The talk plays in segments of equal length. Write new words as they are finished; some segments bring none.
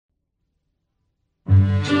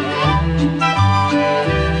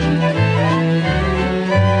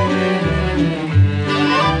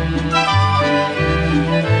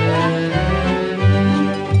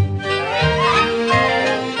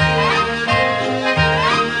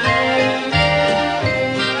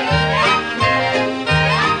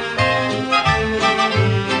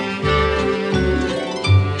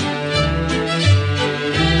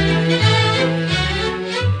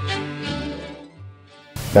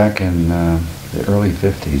back in the early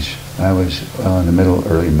 50s. I was, in the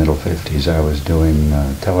early middle 50s, I was doing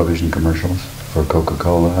television commercials for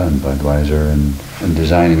Coca-Cola and Budweiser, and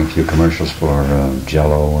designing a few commercials for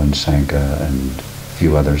Jell-O and Sanka and a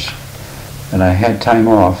few others. And I had time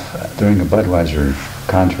off during a Budweiser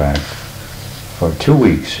contract. For 2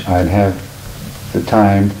 weeks, I'd have the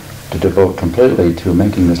time to devote completely to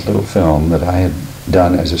making this little film that I had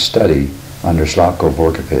done as a study under Slavko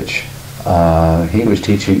Vorkovich. He was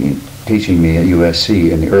teaching me at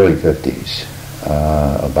USC in the early 50s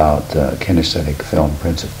about kinesthetic film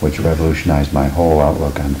principle, which revolutionized my whole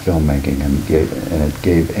outlook on filmmaking, and it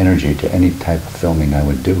gave energy to any type of filming I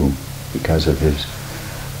would do because of his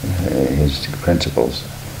principles.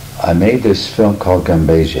 I made this film called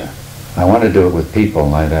Gumbasia. I wanted to do it with people,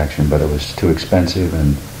 live action, but it was too expensive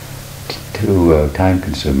and too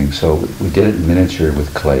time-consuming, so we did it in miniature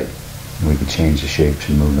with clay. And we could change the shapes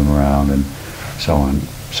and move them around and so on.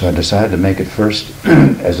 So I decided to make it first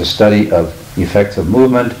as a study of the effects of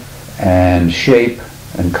movement and shape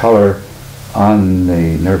and color on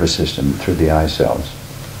the nervous system through the eye cells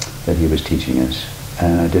that he was teaching us.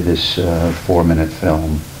 And I did this 4-minute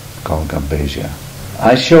film called Gumbasia.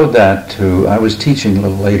 I showed that I was teaching a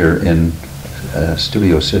little later in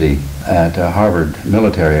Studio City at Harvard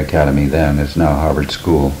Military Academy then. It's now Harvard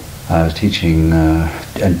School. I was teaching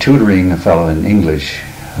and tutoring a fellow in English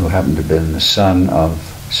who happened to have been the son of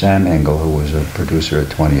Sam Engel, who was a producer at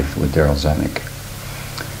 20th with Daryl Zanuck.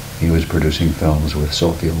 He was producing films with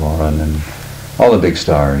Sophia Loren and all the big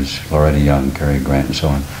stars, Loretta Young, Cary Grant, and so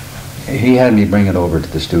on. He had me bring it over to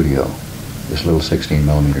the studio, this little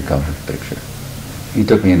 16mm color picture. He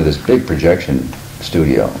took me into this big projection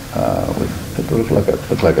studio. It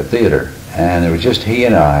looked like a theater. And there was just he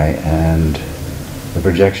and I and the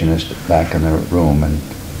projectionist back in the room, and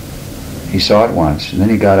he saw it once, and then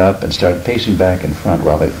he got up and started pacing back and front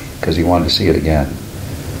because he wanted to see it again.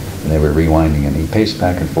 And they were rewinding, and he paced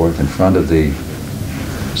back and forth in front of the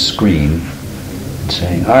screen,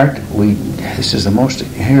 saying, "Art,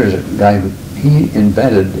 here's a guy he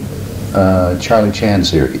invented Charlie Chan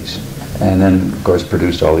series, and then of course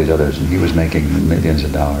produced all these others, and he was making millions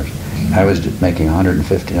of dollars. I was making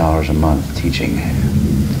 $150 a month teaching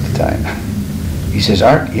at the time." He says,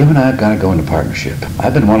 "Art, you and I have got to go into partnership.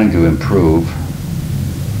 I've been wanting to improve."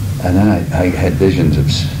 And then I had visions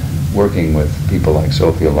of working with people like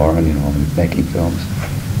Sophia Loren, and making films,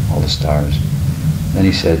 all the stars. Then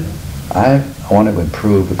he said, I want to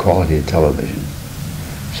improve the quality of television.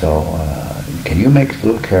 So can you make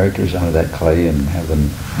little characters out of that clay and have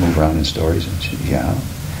them move around in stories? And she said, yeah.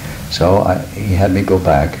 So he had me go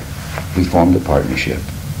back. We formed a partnership.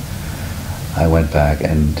 I went back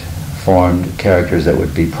and formed characters that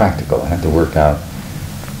would be practical. I had to work out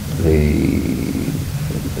the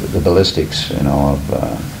ballistics,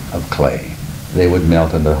 of clay. They would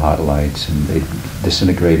melt under hot lights, and they'd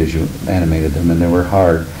disintegrate as you animated them, and they were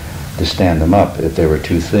hard to stand them up if they were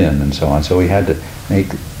too thin, and so on. So we had to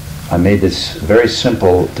I made this very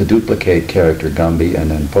simple to duplicate character, Gumby and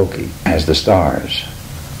then Pokey, as the stars.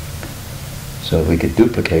 So we could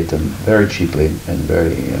duplicate them very cheaply and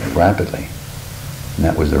very rapidly. And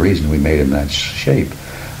that was the reason we made him that shape.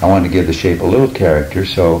 I wanted to give the shape a little character,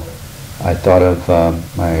 so I thought of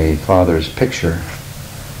my father's picture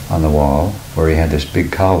on the wall where he had this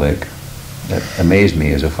big cowlick that amazed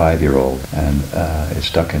me as a 5-year-old, and it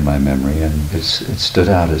stuck in my memory, and it stood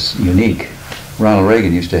out as unique. Ronald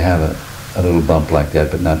Reagan used to have a little bump like that,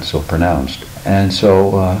 but not so pronounced. And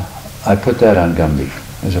so I put that on Gumby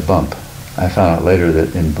as a bump. I found out later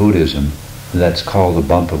that in Buddhism, that's called the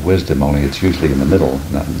bump of wisdom, only it's usually in the middle,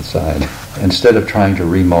 not on the side. Instead of trying to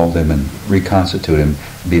remold him and reconstitute him,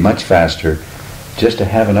 it'd be much faster just to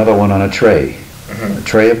have another one on a tray. A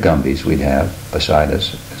tray of Gumbies we'd have beside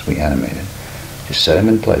us as we animated. Just set him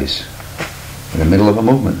in place in the middle of a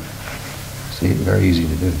movement. See, very easy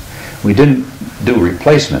to do. We didn't do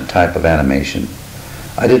replacement type of animation.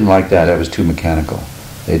 I didn't like that. It was too mechanical.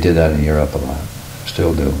 They did that in Europe a lot.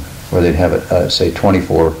 Still do. Where they'd have, say,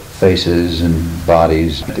 24 faces and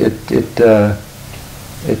bodies. It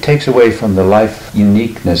takes away from the life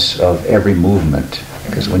uniqueness of every movement.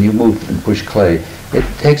 Because when you move and push clay, it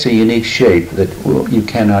takes a unique shape that you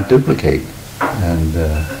cannot duplicate. And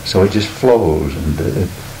so it just flows, and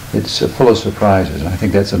it's full of surprises. And I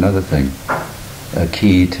think that's another thing. A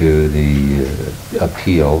key to the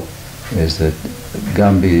appeal is that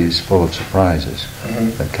Gumby is full of surprises,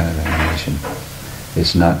 that kind of animation.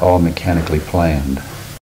 It's not all mechanically planned.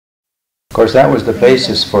 Of course, that was the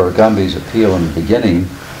basis for Gumby's appeal in the beginning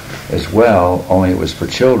as well, only it was for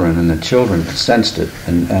children, and the children sensed it,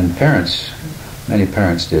 and parents, many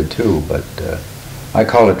parents did too, but I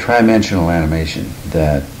call it trimensional animation,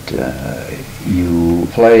 that you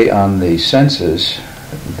play on the senses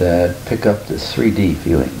that pick up the 3D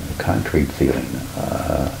feeling, the concrete feeling.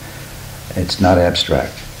 It's not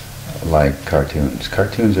abstract like cartoons.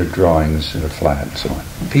 Cartoons are drawings that are flat and so on.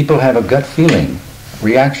 People have a gut feeling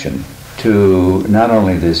reaction to not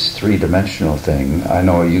only this three-dimensional thing. I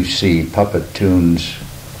know you see puppet tunes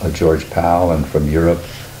of George Powell and from Europe,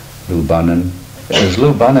 Lou Bunnan. It was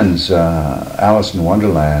Lou Bunnan's Alice in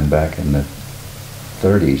Wonderland back in the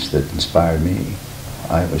 30s that inspired me.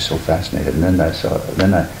 I was so fascinated. And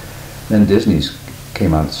then Disney's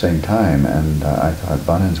came out at the same time, and I thought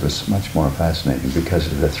Bunnan's was much more fascinating because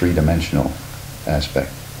of the three-dimensional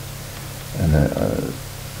aspect and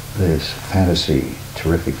this fantasy,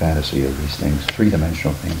 terrific fantasy of these things,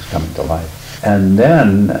 three-dimensional things coming to life. And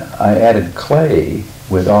then I added clay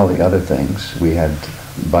with all the other things. We had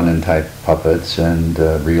Bunnan-type puppets and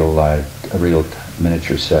real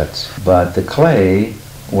miniature sets. But the clay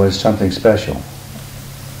was something special.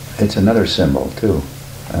 It's another symbol, too.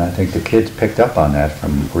 And I think the kids picked up on that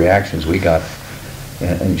from reactions we got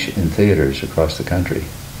in theaters across the country.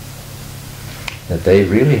 That they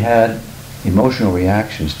really had emotional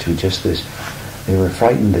reactions to just this. They were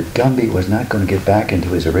frightened that Gumby was not going to get back into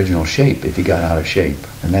his original shape if he got out of shape.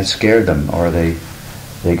 And that scared them, or they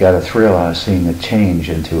got a thrill out of seeing it change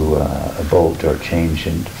into a boat or change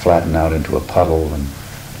and flatten out into a puddle and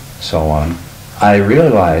so on. I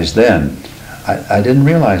realized then, I didn't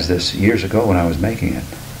realize this years ago when I was making it,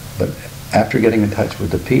 but after getting in touch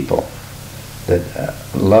with the people that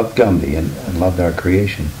loved Gumby and loved our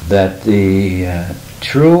creation, that the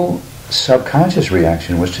true subconscious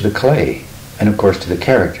reaction was to the clay, and of course to the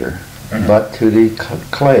character, but to the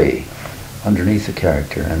clay underneath the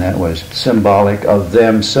character, and that was symbolic of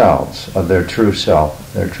themselves, of their true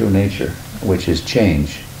self, their true nature, which is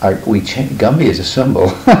change. Gumby is a symbol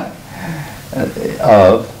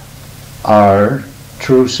of our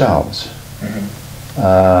true selves.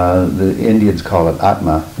 The Indians call it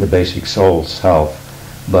Atma, the basic soul self,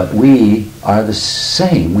 but we are the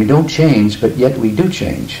same. We don't change, but yet we do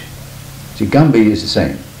change. See, Gumby is the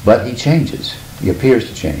same, but he changes. He appears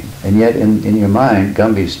to change. And yet in your mind,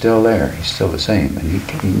 Gumby's still there. He's still the same. And he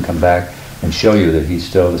can come back and show you that he's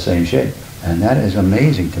still the same shape. And that is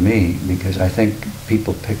amazing to me, because I think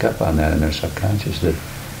people pick up on that in their subconscious, that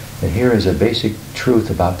here is a basic truth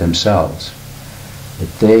about themselves, that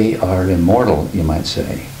they are immortal, you might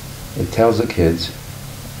say. It tells the kids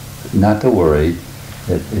not to worry,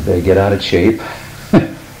 that if they get out of shape,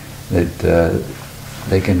 that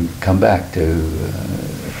they can come back to,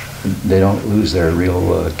 they don't lose their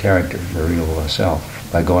real character, their real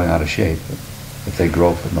self, by going out of shape. If they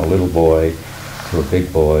grow from a little boy to a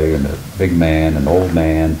big boy and a big man, an old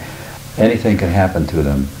man, anything can happen to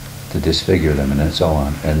them to disfigure them and so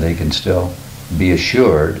on, and they can still be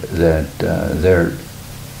assured that their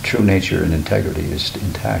true nature and integrity is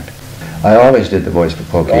intact. I always did the voice for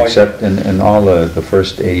Pokey, except in all the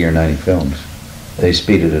first 80 or 90 films. They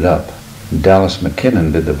speeded it up. Dallas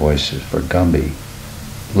McKinnon did the voices for Gumby.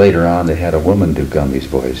 Later on, they had a woman do Gumby's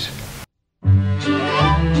voice.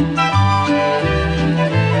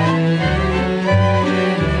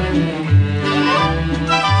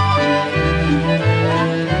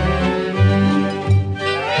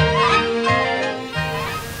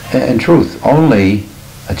 In truth, only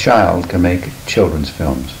a child can make children's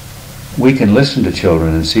films. We can listen to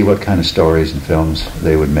children and see what kind of stories and films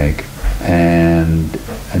they would make and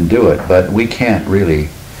do it, but we can't really.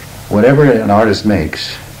 Whatever an artist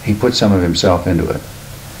makes, he puts some of himself into it.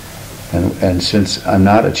 And since I'm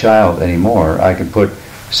not a child anymore, I can put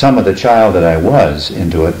some of the child that I was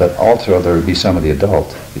into it, but also there would be some of the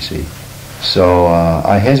adult, you see. So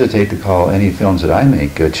I hesitate to call any films that I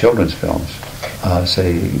make children's films.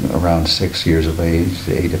 Say around 6 years of age,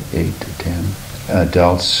 8 to 10.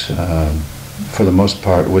 Adults, for the most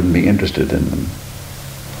part, wouldn't be interested in them.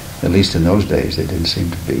 At least in those days, they didn't seem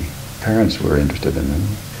to be. Parents were interested in them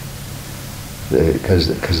because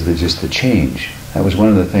of just the change. That was one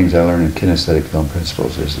of the things I learned in kinesthetic film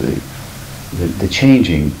principles, is the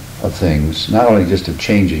changing of things, not only just of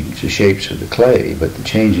changing the shapes of the clay, but the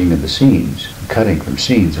changing of the scenes, cutting from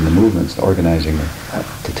scenes and the movements, the organizing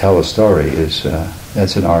to tell a story is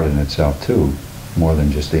that's an art in itself too, more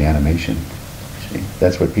than just the animation. See?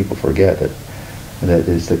 That's what people forget, that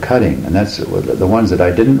is the cutting, and that's the ones that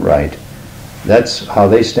I didn't write. That's how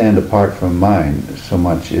they stand apart from mine so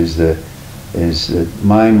much, is that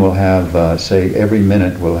mine will have, say, every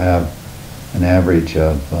minute will have an average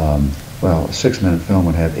of, well, a 6-minute film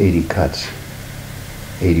would have 80 cuts,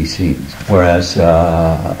 80 scenes, whereas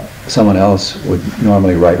someone else would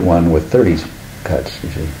normally write one with 30 cuts, you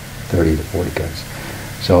see, 30 to 40 cuts.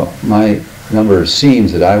 So my number of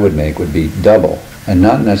scenes that I would make would be double, and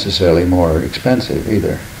not necessarily more expensive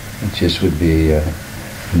either. It just would be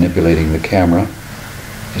manipulating the camera,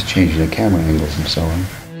 just changing the camera angles and so on.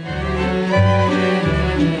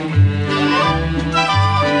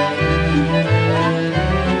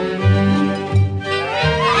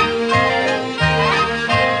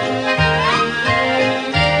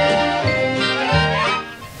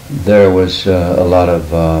 There was a lot of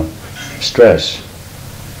stress.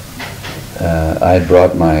 I had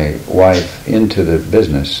brought my wife into the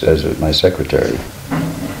business as my secretary.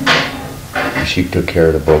 She took care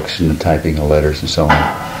of the books and the typing of letters and so on,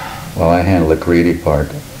 while I handled the creative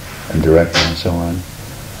part and directing and so on.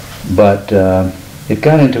 But it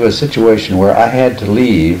got into a situation where I had to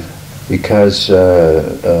leave because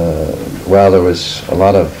while there was a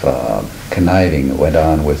lot of conniving that went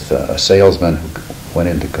on with a salesman who went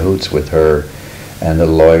into cahoots with her and the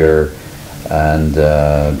lawyer, and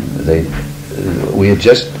we had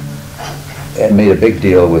just made a big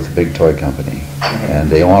deal with a big toy company, and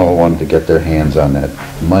they all wanted to get their hands on that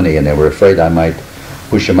money, and they were afraid I might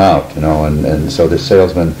push them out, you know, and so the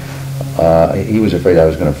salesman, he was afraid I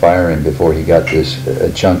was going to fire him before he got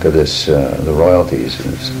a chunk of this, the royalties. It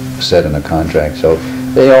was set in a contract, so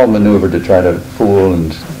they all maneuvered to try to fool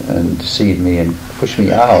and deceive me and push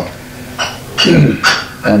me out.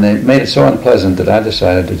 And they made it so unpleasant that I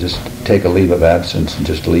decided to just take a leave of absence and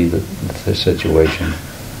just leave the situation,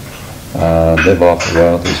 live off the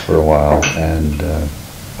royalties for a while, and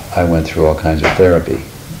I went through all kinds of therapy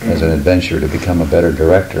as an adventure to become a better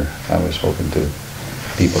director. I was hoping to,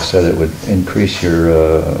 people said it would increase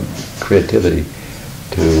your creativity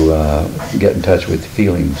to get in touch with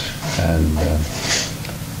feelings, and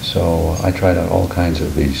so I tried out all kinds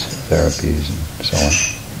of these therapies and so on,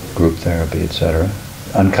 group therapy, etc.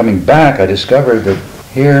 On coming back, I discovered that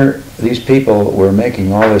here these people were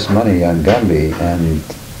making all this money on Gumby and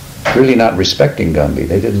really not respecting Gumby.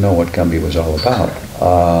 They didn't know what Gumby was all about.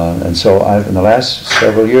 And so in the last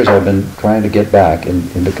several years, I've been trying to get back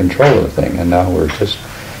into control of the thing, and now we're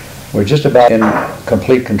just about in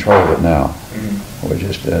complete control of it now. We're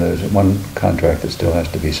just there's one contract that still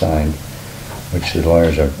has to be signed, which the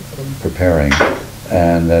lawyers are preparing,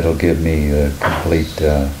 and that'll give me the complete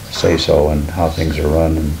say-so on how things are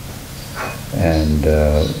run, and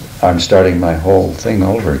I'm starting my whole thing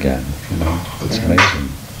over again. You know, it's amazing.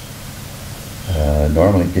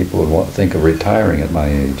 Normally people would think of retiring at my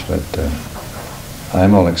age, but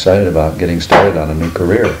I'm all excited about getting started on a new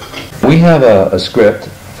career. We have a script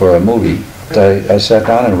for a movie. I sat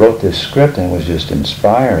down and wrote this script, and it was just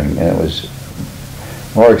inspiring, and it was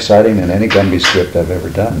more exciting than any Gumby script I've ever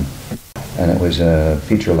done. And it was a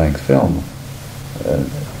feature-length film,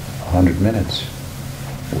 100 minutes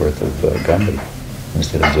worth of Gumby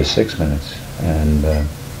instead of just 6 minutes. And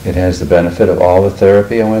it has the benefit of all the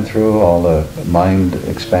therapy I went through, all the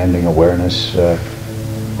mind-expanding awareness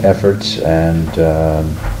efforts, and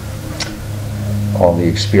all the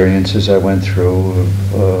experiences I went through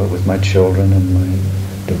with my children and my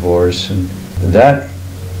divorce, and that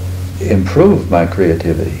improved my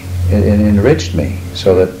creativity. It enriched me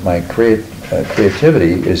so that my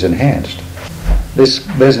creativity is enhanced. This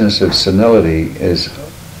business of senility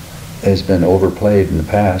has been overplayed in the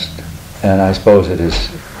past, and I suppose it is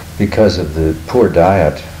because of the poor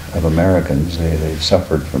diet of Americans. They've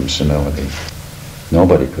suffered from senility.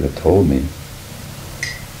 Nobody could have told me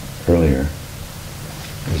earlier.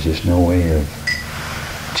 There's just no way of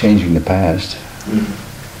changing the past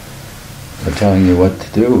or telling you what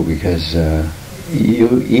to do, because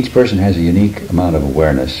each person has a unique amount of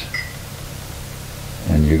awareness,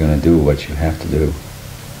 and you're going to do what you have to do.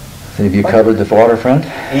 So have you covered the waterfront?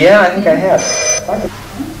 Yeah, I think I have.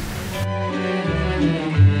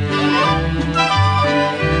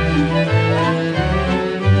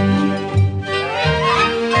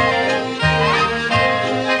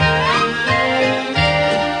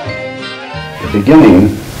 The beginning,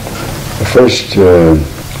 the first 3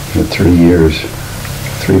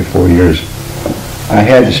 or 4 years, I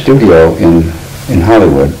had a studio in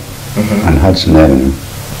Hollywood on Hudson Avenue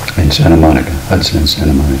in Santa Monica, Hudson and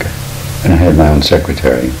Santa Monica. And I had my own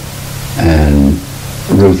secretary. And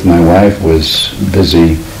Ruth, my wife, was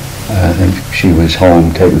busy. I think she was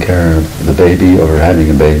home taking care of the baby or having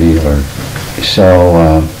a baby.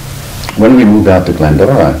 So when we moved out to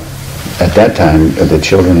Glendora, at that time the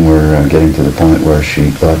children were getting to the point where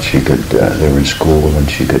she thought she could, they were in school and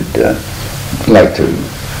she could like to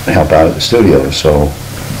help out at the studio. So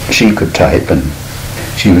she could type, and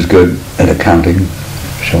she was good at accounting,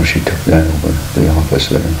 so she took that over the office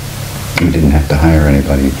there. We didn't have to hire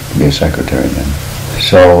anybody to be a secretary then.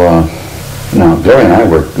 So, no, Gloria and I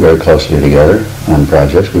worked very closely together on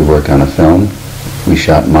projects. We worked on a film. We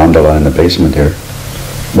shot Mandala in the basement here.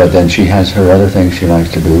 But then she has her other things she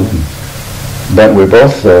likes to do. But we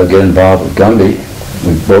both get involved with Gumby.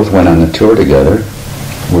 We both went on the tour together.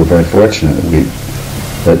 We're very fortunate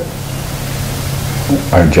that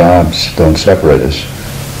our jobs don't separate us.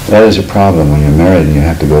 That is a problem when you're married and you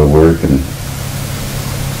have to go to work, and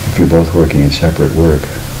if you're both working in separate work.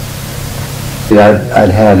 I'd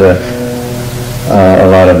had a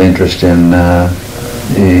lot of interest in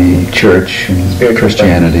the church and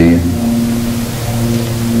Christianity,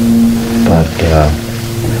 but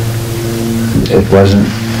it wasn't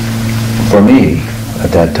for me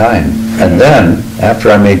at that time. And then, after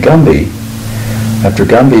I made Gumby, after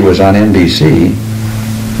Gumby was on NBC,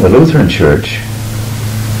 the Lutheran Church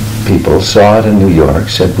people saw it in New York,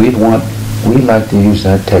 said, we'd like to use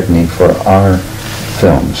that technique for our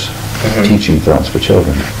films, teaching films for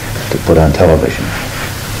children, to put on television.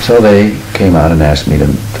 So they came out and asked me to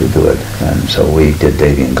do it, and so we did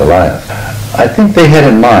Davy and Goliath. I think they had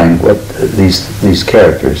in mind what these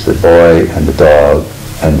characters, the boy and the dog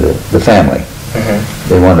and the family.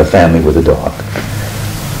 They wanted a family with a dog.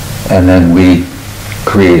 And then we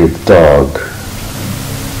created the dog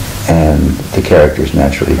and the characters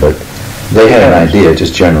naturally, but they had an idea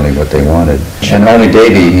just generally what they wanted. And only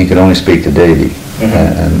Davy, he could only speak to Davy,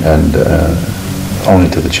 and only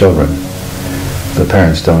to the children. The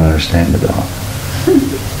parents don't understand the dog.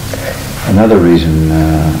 Another reason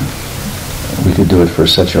we could do it for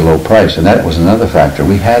such a low price, and that was another factor.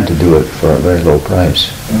 We had to do it for a very low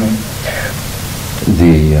price.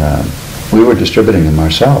 We were distributing them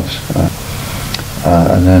ourselves.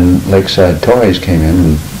 And then Lakeside Toys came in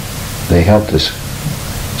and they helped us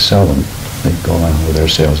sell them. They'd go along with their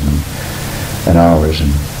salesmen and ours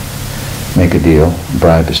and make a deal,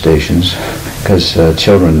 bribe the stations, because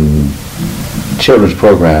children's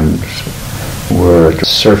programs were a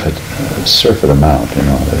surfeit amount,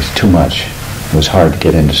 there's too much. It was hard to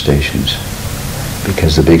get into stations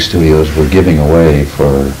because the big studios were giving away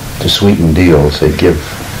to sweeten deals. They'd give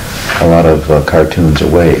a lot of cartoons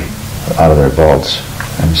away out of their vaults.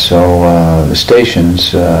 And so the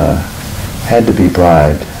stations had to be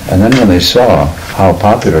bribed. And then when they saw how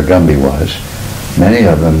popular Gumby was, many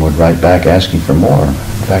of them would write back asking for more.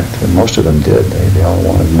 In fact, most of them did. They all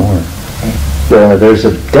wanted more. There's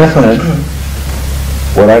a definite,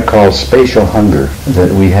 what I call spatial hunger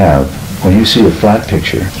that we have. When you see a flat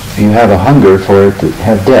picture, you have a hunger for it to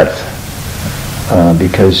have depth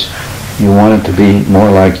because you want it to be more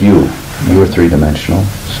like you. You're three-dimensional,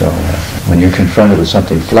 so when you're confronted with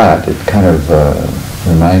something flat, it kind of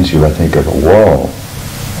reminds you, I think, of a wall,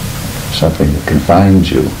 something that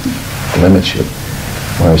confines you, limits you,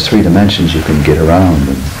 whereas 3 dimensions you can get around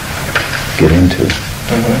and get into.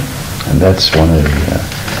 And that's one of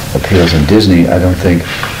the appeals in Disney. I don't think,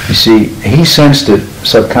 you see, he sensed it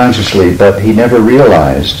subconsciously, but he never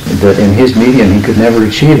realized that in his medium he could never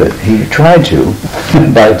achieve it. He tried to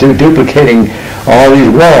by duplicating all these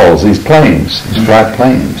walls, these planes, these flat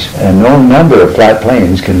planes. And no number of flat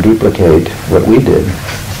planes can duplicate what we did.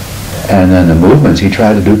 And then the movements, he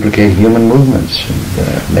tried to duplicate human movements.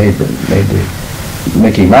 And, made the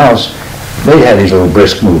Mickey Mouse, they had these little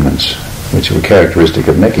brisk movements, which were characteristic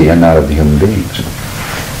of Mickey and not of the human beings.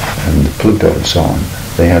 And Pluto and so on.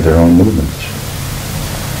 They had their own movements,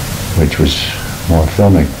 which was more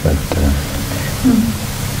filmic, but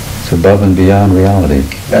it's above and beyond reality.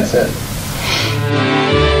 That's it.